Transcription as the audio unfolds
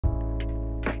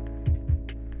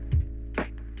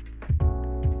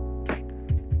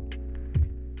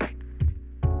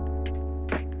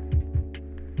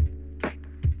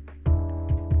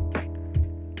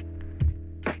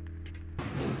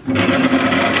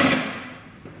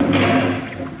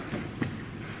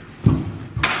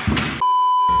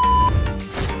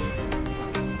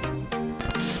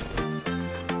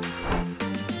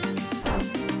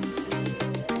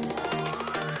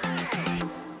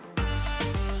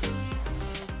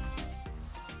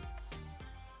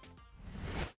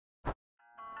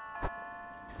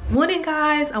Morning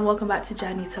guys, and welcome back to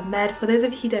Journey to Med. For those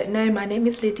of you who don't know, my name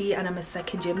is Liddy and I'm a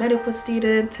second year medical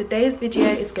student. Today's video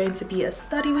is going to be a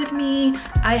study with me.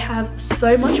 I have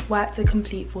so much work to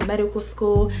complete for medical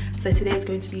school, so today is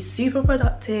going to be super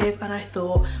productive, and I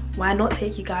thought, why not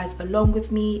take you guys along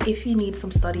with me if you need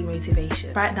some study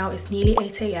motivation. Right now it's nearly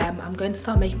 8 AM. I'm going to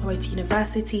start making my way to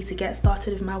university to get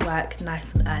started with my work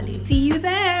nice and early. See you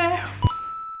there.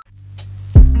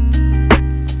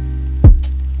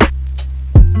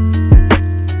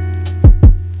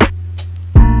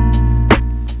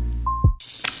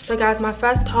 So guys, my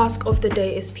first task of the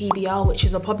day is PBL, which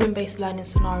is a problem-based learning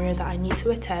scenario that I need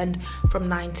to attend from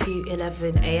 9 to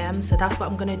 11 AM. So that's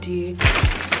what I'm gonna do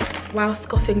while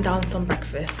scoffing down some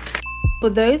breakfast. For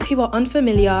those who are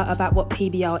unfamiliar about what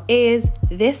PBL is,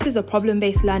 this is a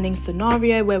problem-based learning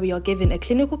scenario where we are given a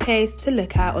clinical case to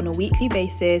look at on a weekly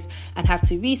basis and have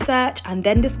to research and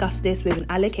then discuss this with an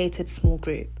allocated small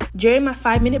group. During my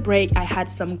 5-minute break, I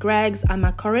had some Greggs, and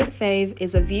my current fave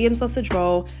is a vegan sausage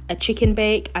roll, a chicken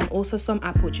bake, and also some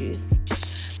apple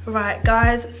juice. Right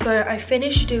guys, so I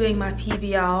finished doing my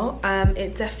PBL.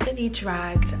 It definitely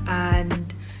dragged,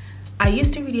 and I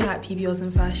used to really like PBLs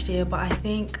in first year, but I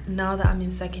think now that I'm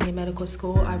in second year medical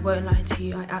school, I won't lie to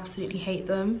you, I absolutely hate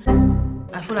them.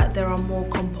 I feel like there are more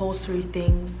compulsory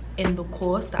things in the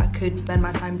course that I could spend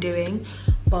my time doing,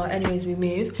 but anyways, we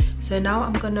move. So now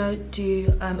I'm gonna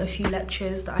do a few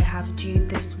lectures that I have due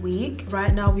this week.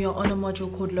 Right now we are on a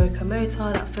module called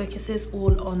locomotor that focuses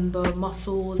all on the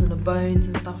muscles and the bones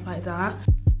and stuff like that.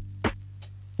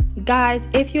 Guys,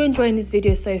 if you're enjoying this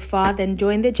video so far, then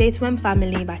join the J2M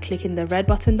family by clicking the red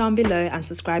button down below and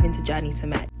subscribing to Journey to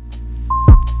Med.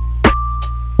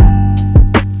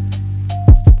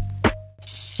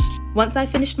 Once I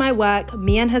finished my work,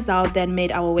 me and Hazal then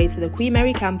made our way to the Queen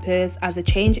Mary campus, as a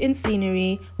change in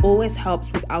scenery always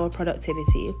helps with our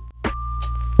productivity.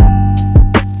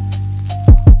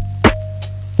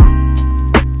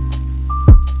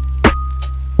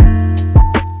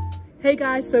 Hey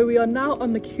guys, so we are now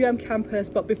on the QM campus,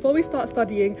 but before we start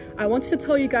studying, I wanted to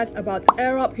tell you guys about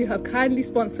ERUP, who have kindly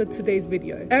sponsored today's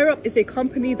video. ERUP is a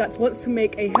company that wants to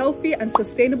make a healthy and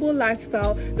sustainable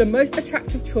lifestyle the most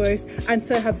attractive choice, and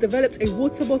so have developed a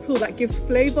water bottle that gives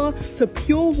flavor to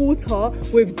pure water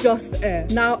with just air.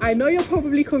 Now, I know you're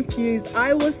probably confused,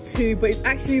 I was too, but it's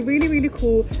actually really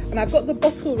cool, and I've got the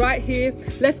bottle right here.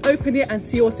 Let's open it and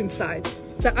see what's inside.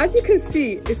 So as you can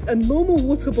see, it's a normal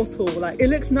water bottle. Like, it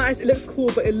looks nice, it looks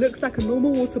cool, but it looks like a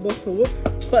normal water bottle.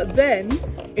 But then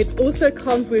it also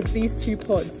comes with these two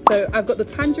pods. So I've got the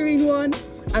tangerine one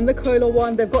and the cola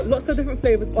one. They've got lots of different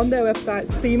flavors on their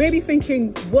website. So you may be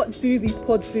thinking, what do these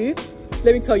pods do?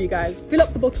 Let me tell you guys. Fill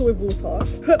up the bottle with water,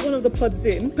 put one of the pods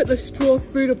in, put the straw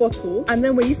through the bottle, and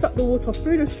then when you suck the water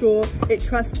through the straw, it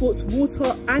transports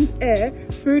water and air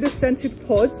through the scented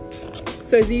pods,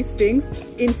 so these things,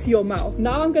 into your mouth.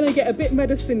 Now I'm gonna get a bit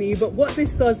medicine-y, but what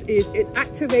this does is it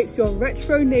activates your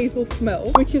retronasal smell,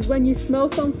 which is when you smell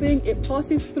something, it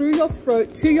passes through your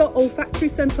throat to your olfactory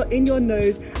center in your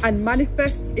nose and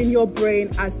manifests in your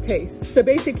brain as taste. So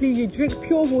basically you drink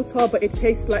pure water, but it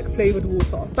tastes like flavored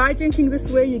water. By drinking this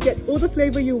way, you get all the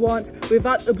flavor you want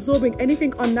without absorbing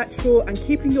anything unnatural and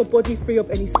keeping your body free of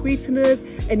any sweeteners,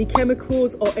 any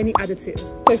chemicals, or any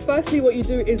additives. So firstly, what you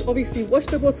do is obviously wash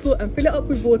the bottle and fill it up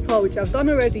with water, which I've done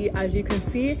already, as you can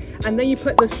see, and then you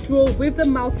put the straw with the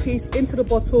mouthpiece into the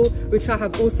bottle, which I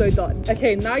have also done.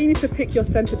 Okay, now you need to pick your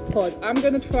scented pod. I'm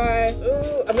gonna try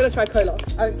cola.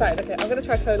 I'm excited. Okay, I'm gonna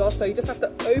try cola. So you just have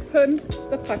to open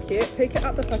the packet, take it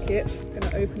out the packet, I'm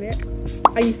gonna open it,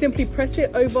 and you simply press it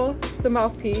over the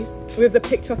mouthpiece with the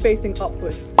picture facing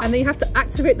upwards, and then you have to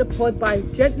activate the pod by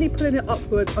gently pulling it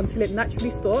upwards until it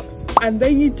naturally stops, and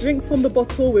then you drink from the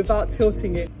bottle without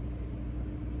tilting it.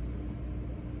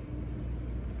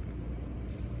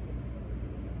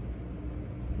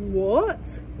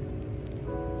 What?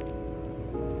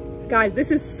 Guys,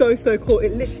 this is so cool.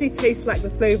 It literally tastes like the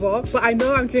flavor, but I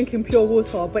know I'm drinking pure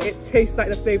water, but it tastes like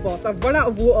the flavor. So I've run out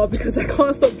of water because I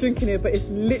can't stop drinking it, but it's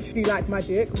literally like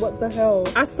magic. What the hell?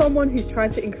 As someone who's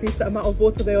trying to increase the amount of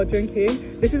water they are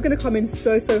drinking, this is gonna come in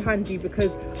so handy,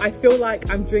 because I feel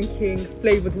like I'm drinking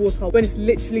flavored water when it's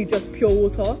literally just pure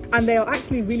water. And they are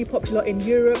actually really popular in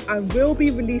Europe and will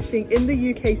be releasing in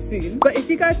the UK soon. But if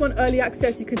you guys want early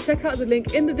access, you can check out the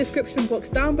link in the description box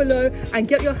down below and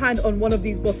get your hand on one of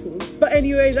these bottles. But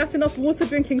anyway, that's enough water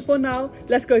drinking for now.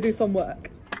 Let's go do some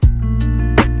work.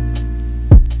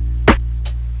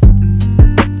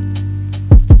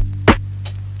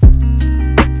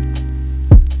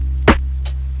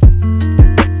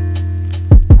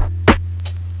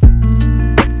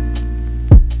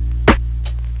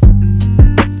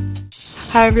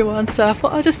 Hi everyone, so I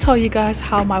thought I'll just tell you guys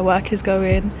how my work is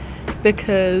going,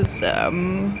 because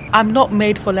I'm not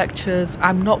made for lectures.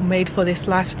 I'm not made for this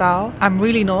lifestyle. I'm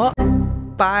really not.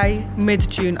 By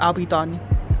mid-June I'll be done.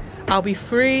 I'll be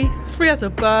free as a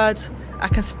bird. I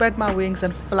can spread my wings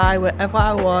and fly wherever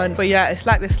I want. But yeah, it's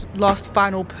like this last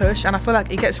final push, and I feel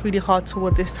like it gets really hard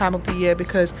toward this time of the year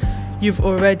because you've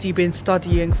already been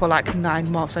studying for like 9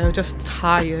 months and you're just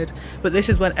tired. But this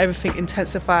is when everything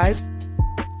intensifies.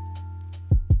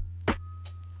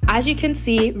 As you can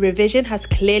see, revision has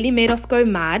clearly made us go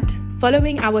mad.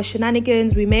 Following our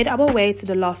shenanigans, we made our way to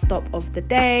the last stop of the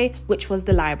day, which was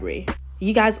the library.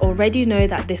 You guys already know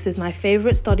that this is my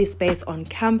favorite study space on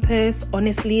campus.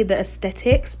 Honestly, the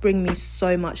aesthetics bring me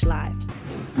so much life.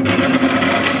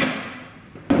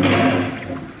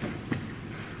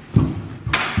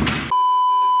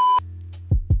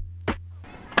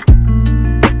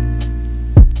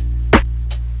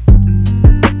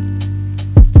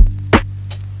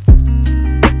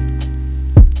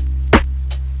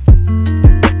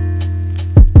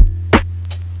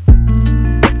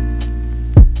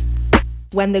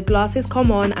 When the glasses come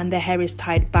on and the hair is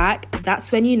tied back,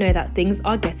 that's when you know that things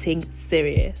are getting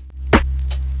serious.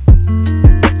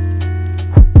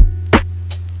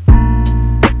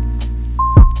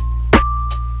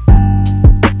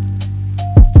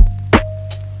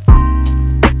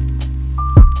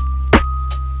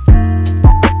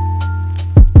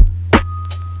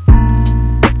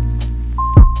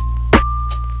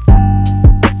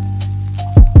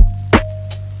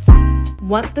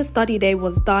 Once the study day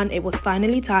was done, it was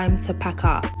finally time to pack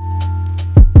up.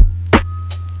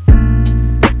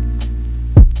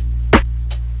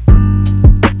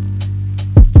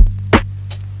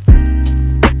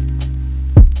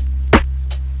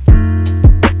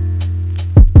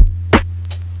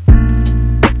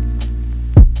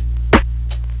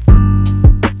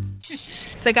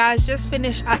 So guys, just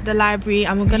finished at the library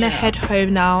and we're gonna head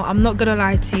home now. I'm not gonna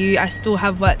lie to you, I still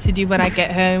have work to do when I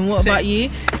get home. What about you?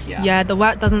 Yeah, the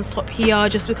work doesn't stop here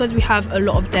just because we have a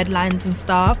lot of deadlines and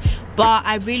stuff. But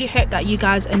I really hope that you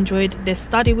guys enjoyed this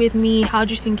study with me. How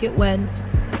do you think it went?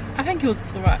 I think it was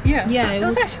alright. Yeah, it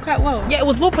was actually quite well. Yeah, it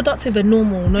was more productive than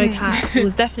normal, no cap. It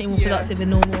was definitely more productive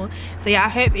than normal. So yeah, I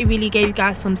hope it really gave you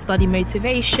guys some study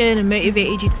motivation and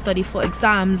motivated you to study for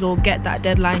exams or get that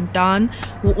deadline done.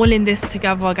 We're all in this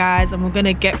together, guys, and we're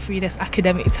gonna get through this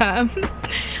academic term.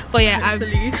 But yeah,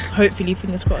 hopefully,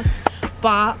 fingers crossed.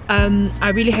 But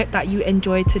I really hope that you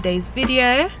enjoyed today's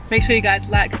video. Make sure you guys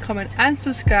like, comment and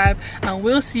subscribe, and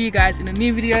we'll see you guys in a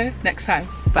new video next time.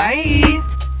 Bye.